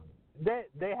 they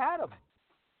had him.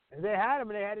 They had him,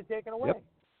 and they had it taken away. Yep.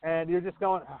 And you're just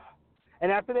going,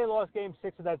 and after they lost Game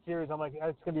 6 of that series, I'm like, it's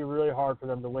going to be really hard for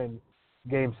them to win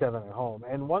Game 7 at home.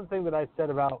 And one thing that I said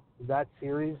about that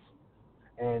series,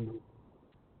 and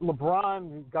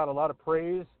LeBron got a lot of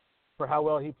praise for how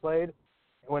well he played.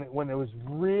 When it was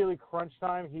really crunch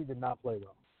time, he did not play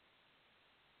well.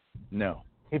 No.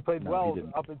 He played well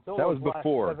up until that was last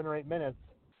before 7 or 8 minutes.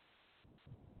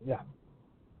 Yeah.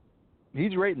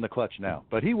 He's great in the clutch now,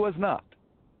 but he was not.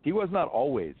 He was not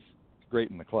always great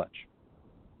in the clutch.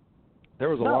 There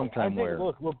was a long time where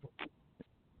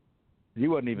he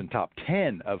wasn't even top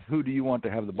 10 of who do you want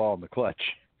to have the ball in the clutch.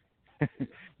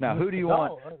 Now, who do you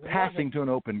want passing to an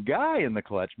open guy in the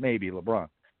clutch? Maybe LeBron,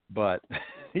 but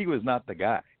he was not the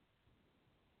guy.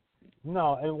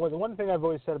 No, and the one thing I've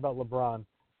always said about LeBron,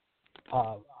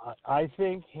 I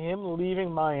think him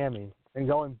leaving Miami and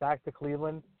going back to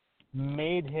Cleveland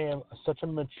made him such a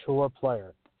mature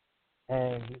player.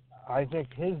 And I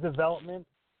think his development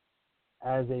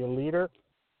as a leader,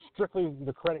 strictly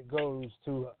the credit goes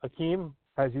to Hakeem,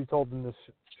 as you told in this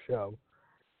show,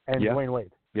 and Dwayne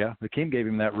Wade. Yeah, Hakeem gave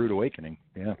him that rude awakening.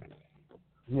 Yeah.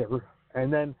 Yeah,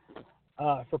 and then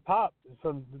for Pop,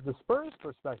 from the Spurs'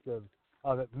 perspective,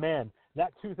 of it. Man,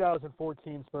 that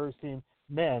 2014 Spurs team,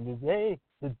 man, did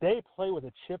they play with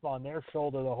a chip on their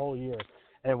shoulder the whole year.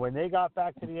 And when they got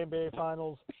back to the NBA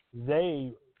Finals,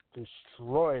 they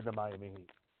destroyed the Miami Heat.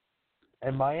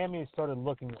 And Miami started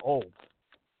looking old,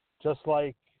 just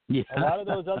like a lot of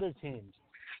those other teams.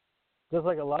 Just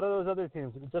like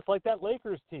that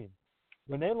Lakers team.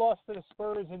 When they lost to the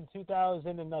Spurs in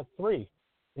 2003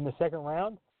 in the second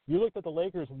round, you looked at the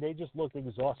Lakers and they just looked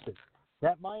exhausted.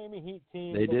 That Miami Heat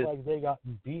team looked like they got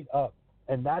beat up.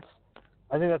 And I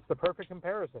think that's the perfect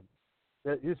comparison.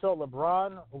 You saw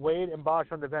LeBron, Wade, and Bosh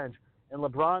on the bench, and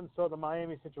LeBron saw the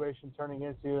Miami situation turning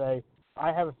into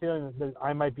I have a feeling that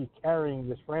I might be carrying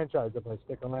this franchise if I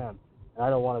stick around, and I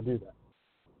don't want to do that.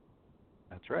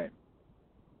 That's right.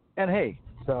 And hey,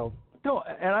 and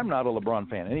I'm not a LeBron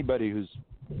fan. Anybody who's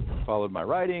followed my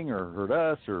writing or heard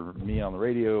us or me on the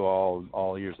radio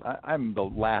all years, I'm the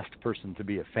last person to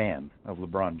be a fan of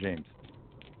LeBron James.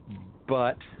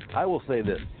 But I will say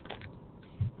this.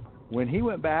 When he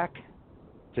went back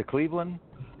to Cleveland,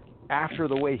 after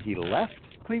the way he left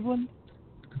Cleveland,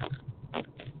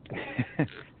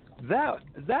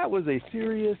 that was a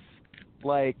serious,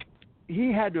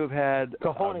 he had to have had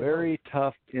a very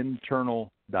tough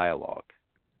internal dialogue,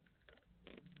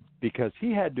 because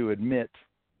he had to admit,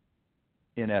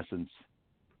 in essence,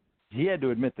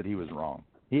 that he was wrong.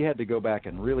 He had to go back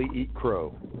and really eat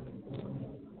crow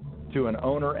to an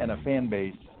owner and a fan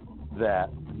base that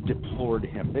deplored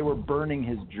him. They were burning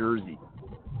his jersey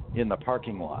in the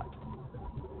parking lot.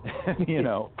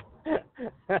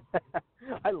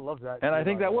 I love that. And I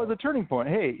think that was a turning point.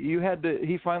 Hey, he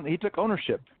took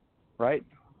ownership, right?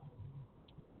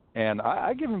 And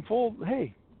I give him full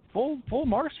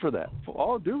marks for that.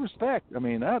 All due respect. I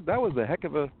mean, that was a heck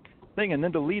of a thing. And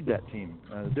then to lead that team,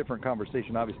 a different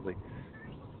conversation, obviously.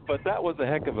 But that was a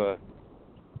heck of a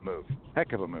move.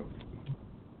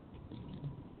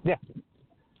 Yeah.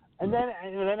 And then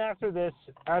after this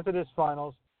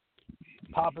finals,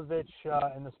 Popovich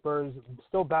and the Spurs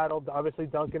still battled. Obviously,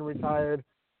 Duncan retired.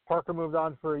 Parker moved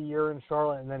on for a year in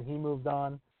Charlotte, and then he moved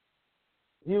on.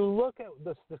 You look at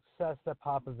the success that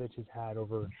Popovich has had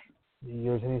over the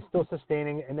years, and he's still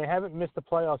sustaining it, and they haven't missed the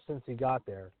playoffs since he got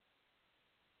there.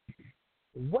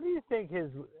 What do you think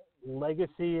his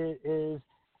legacy is,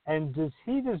 and does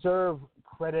he deserve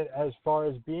credit as far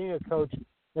as being a coach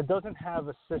that doesn't have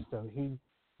a system?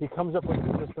 He comes up with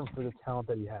a system for the talent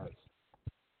that he has.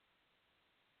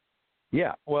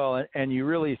 Yeah, well, and you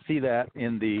really see that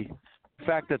in the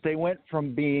fact that they went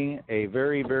from being a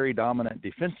very, very dominant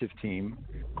defensive team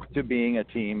to being a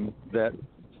team that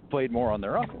played more on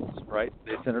their offense, right?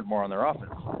 They centered more on their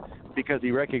offense because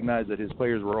he recognized that his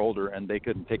players were older and they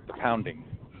couldn't take the pounding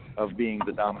of being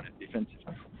the dominant defensive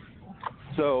team.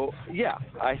 So, yeah,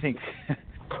 I think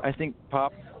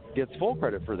Pop gets full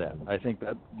credit for that. I think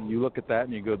that you look at that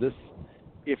and you go,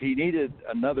 if he needed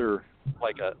another,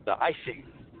 the icing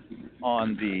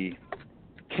on the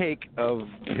cake of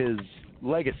his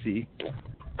legacy,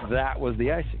 that was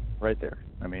the icing right there.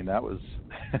 I mean, that was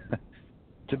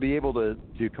to be able to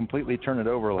completely turn it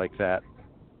over like that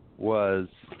was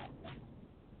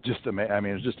just amazing. I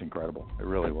mean, it was just incredible. It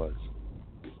really was.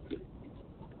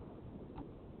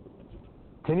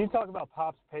 Can you talk about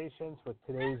Pop's patience with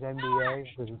today's NBA?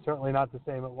 Because it's certainly not the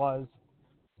same it was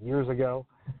years ago,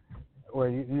 where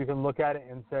you can look at it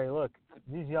and say, look,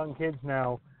 these young kids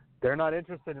now, they're not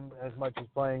interested in as much as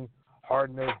playing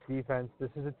hard-nosed defense.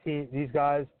 This is a team. These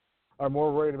guys are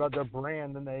more worried about their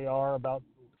brand than they are about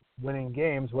winning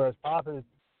games, whereas Pop,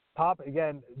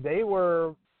 again, they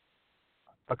were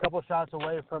a couple shots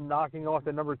away from knocking off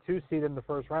the number 2 seed in the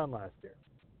first round last year.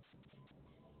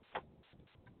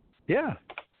 Yeah.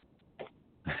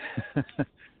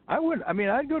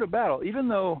 I'd go to battle, even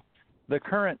though the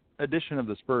current edition of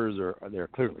the Spurs they're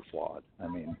clearly flawed. I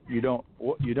mean, you get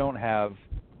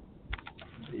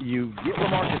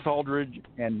LaMarcus Aldridge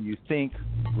and you think,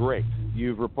 great,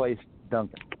 you've replaced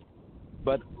Duncan.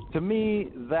 But to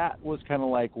me, that was kind of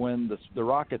like when the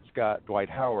Rockets got Dwight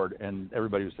Howard and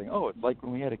everybody was saying, oh, it's like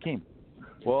when we had Hakeem.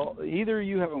 Well, either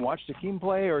you haven't watched Hakeem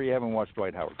play or you haven't watched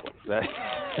Dwight Howard play.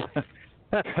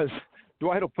 Because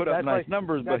Dwight will put up nice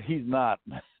numbers, but he's not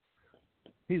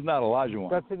Olajuwon.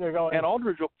 That's in there going. And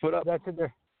Aldridge will put up. That's in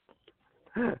there.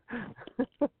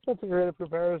 That's a great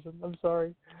comparison. I'm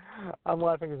sorry. I'm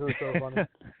laughing because it was so funny.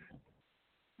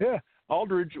 Yeah,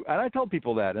 Aldridge, and I tell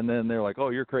people that, and then they're like, oh,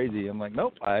 you're crazy. I'm like,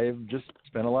 nope, I've just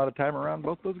spent a lot of time around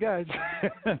both those guys.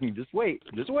 Just wait.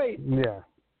 Yeah.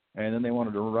 And then they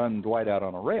wanted to run Dwight out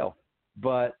on a rail.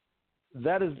 But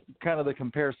that is kind of the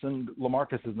comparison.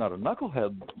 LaMarcus is not a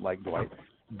knucklehead like Dwight,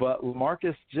 but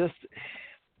LaMarcus just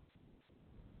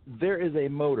there is a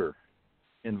motor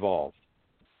involved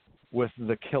with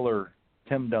the killer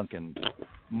Tim Duncan,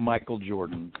 Michael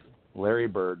Jordan, Larry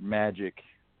Bird, Magic,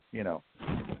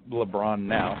 LeBron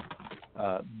now.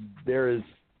 There is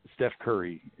Steph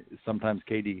Curry, sometimes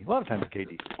KD, a lot of times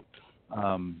KD.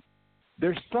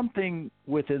 There's something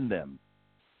within them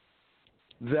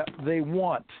that they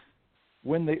want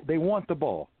when they want the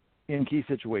ball in key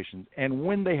situations, and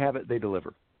when they have it, they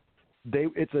deliver.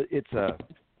 It's a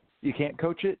you can't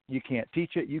coach it, you can't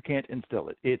teach it, you can't instill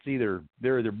it. It's either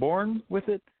they're either born with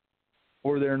it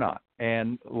or they're not.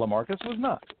 And LaMarcus was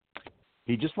not.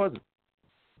 He just wasn't.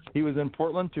 He was in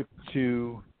Portland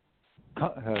to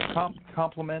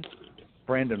complement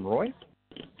Brandon Roy,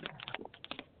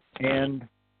 and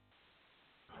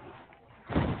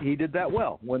he did that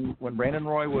well. When Brandon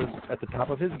Roy was at the top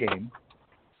of his game,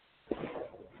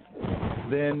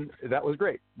 then that was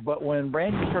great. But when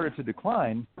Brandon started to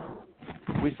decline,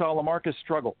 we saw LaMarcus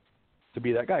struggle to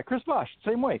be that guy. Chris Bosh,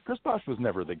 same way. Chris Bosh was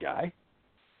never the guy.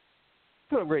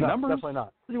 Put up great numbers. Definitely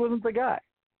not. But he wasn't the guy.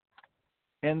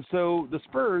 And so the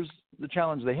Spurs, the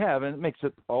challenge they have, and it makes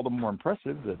it all the more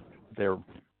impressive that they're,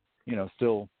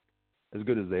 still as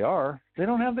good as they are, they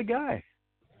don't have the guy.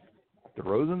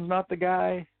 DeRozan's not the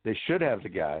guy. They should have the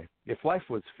guy. If life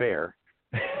was fair,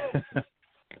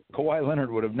 Kawhi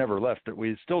Leonard would have never left.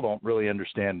 We still don't really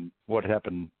understand what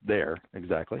happened there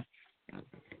exactly.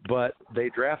 But they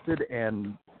drafted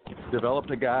and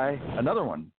developed a guy, another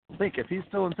one. Think, if he's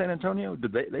still in San Antonio,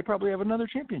 they probably have another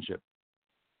championship.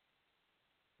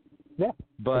 Yeah,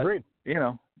 but agreed.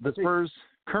 The Spurs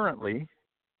currently,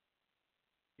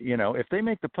 if they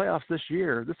make the playoffs this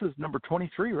year, this is number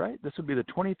 23, right? This would be the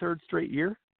 23rd straight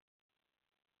year.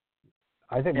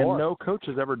 I think and more. No coach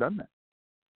has ever done that.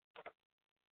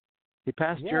 He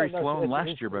passed Jerry Sloan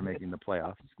last year by making the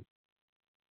playoffs.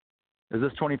 Is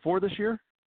this 24 this year?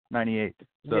 98.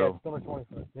 So yeah, it's number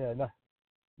 24. Yeah, no.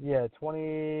 Yeah,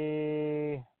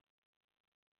 20,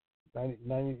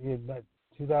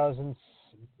 2000,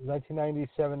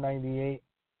 1997, 98.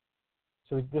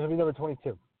 So this will be number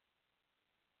 22.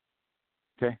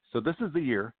 Okay, so this is the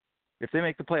year. If they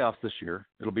make the playoffs this year,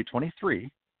 it'll be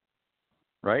 23,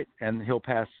 right? And he'll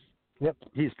pass. Yep.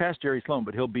 He's passed Jerry Sloan,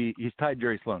 but he's tied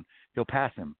Jerry Sloan. He'll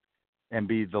pass him and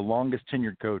be the longest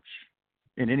tenured coach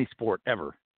in any sport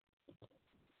ever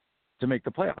to make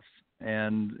the playoffs.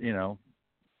 And,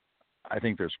 I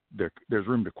think there's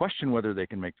room to question whether they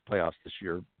can make the playoffs this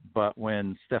year. But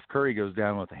when Steph Curry goes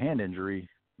down with a hand injury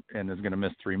and is going to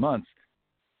miss 3 months,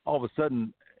 all of a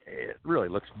sudden it really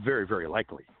looks very, very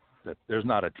likely that there's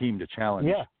not a team to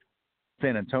challenge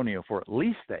San Antonio for at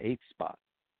least the 8th spot.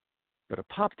 But a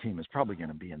Pop team is probably going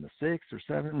to be in the 6 or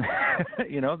 7.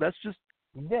 That's just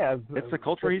it's the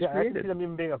culture he's created. I can see them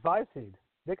even being a 5 seed.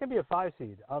 They could be a 5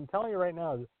 seed. I'm telling you right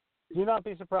now, do not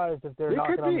be surprised if they're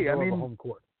knocking on the door of a home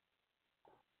court.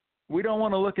 We don't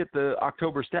want to look at the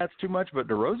October stats too much, but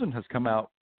DeRozan has come out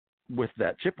with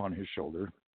that chip on his shoulder.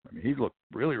 I mean, he's looked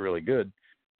really, really good.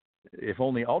 If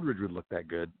only Aldridge would look that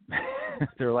good.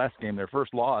 Their last game, their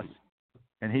first loss,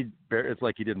 and it's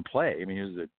like he didn't play. I mean, he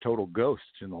was a total ghost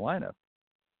in the lineup.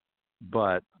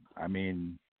 But, I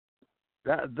mean,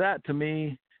 that to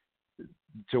me,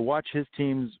 to watch his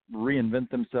teams reinvent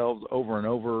themselves over and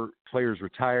over, players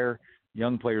retire,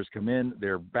 young players come in,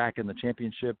 they're back in the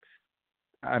championship.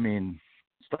 I mean,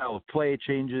 style of play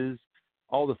changes,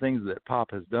 all the things that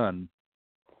Pop has done.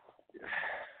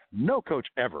 No coach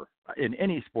ever, in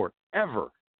any sport ever,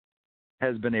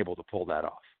 has been able to pull that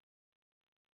off.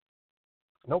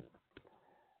 Nope.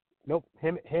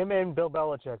 Him and Bill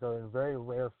Belichick are in very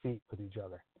rare feat with each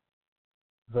other.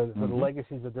 For the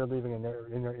legacies that they're leaving in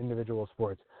their individual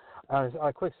sports. On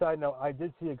a quick side note, I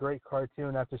did see a great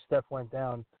cartoon after Steph went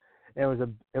down. It was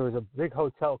a big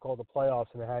hotel called the Playoffs,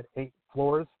 and it had 8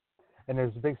 floors, and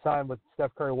there's a big sign with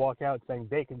Steph Curry walking out saying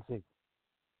vacancy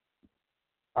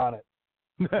on it.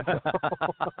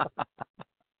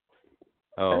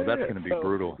 Oh, that's going to be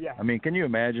brutal. Yeah. I mean, can you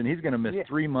imagine? He's going to miss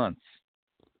 3 months.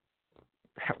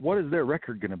 What is their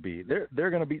record going to be? They're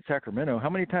going to beat Sacramento. How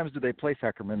many times do they play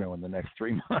Sacramento in the next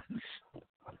 3 months?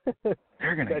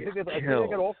 They're going to get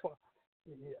killed.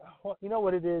 You know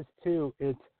what it is, too?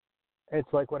 It's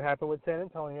like what happened with San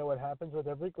Antonio. What happens with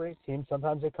every great team,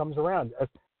 sometimes it comes around.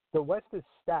 The West is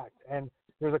stacked, and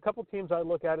there's a couple teams I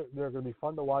look at it, they're going to be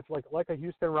fun to watch, like a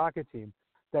Houston Rocket team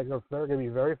that they're going to be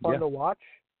very fun to watch.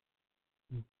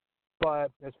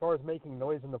 But as far as making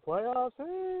noise in the playoffs,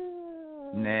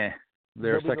 nah,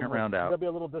 they're a second round out. They'll be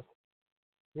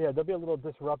a little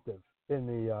disruptive in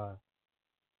the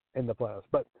playoffs.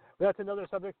 But that's another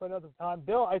subject for another time.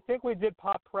 Bill, I think we did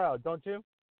Pop proud, don't you?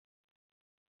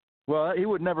 Well, he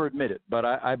would never admit it, but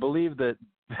I believe that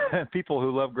people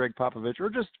who love Greg Popovich or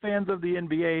just fans of the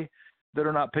NBA that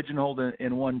are not pigeonholed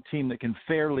in one team that can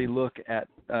fairly look at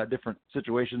different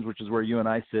situations, which is where you and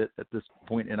I sit at this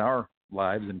point in our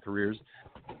lives and careers.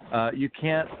 You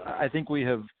can't. I think we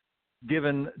have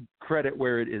given credit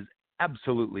where it is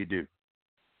absolutely due.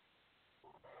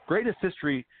 Greatest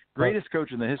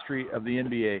coach in the history of the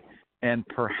NBA, and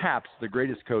perhaps the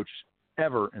greatest coach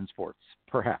ever in sports.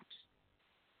 Perhaps.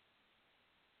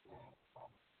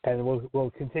 And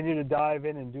we'll continue to dive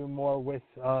in and do more with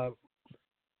the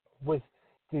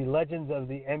legends of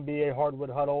the NBA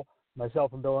Hardwood Huddle,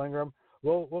 myself and Bill Ingram.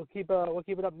 We'll keep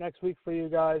it up next week for you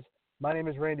guys. My name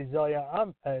is Randy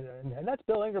Zellea. And that's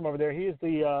Bill Ingram over there. He is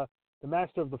the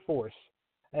master of the Force,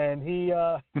 and he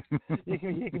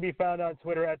can be found on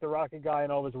Twitter at the Rocket Guy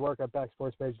and all his work at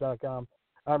backsportspage.com.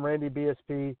 I'm Randy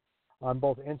BSP on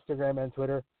both Instagram and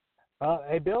Twitter.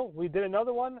 Hey Bill, we did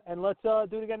another one, and let's do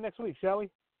it again next week, shall we?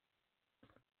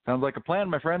 Sounds like a plan,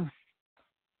 my friend.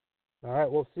 All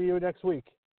right, we'll see you next week.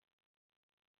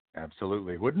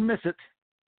 Absolutely. Wouldn't miss it.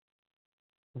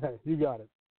 You got it.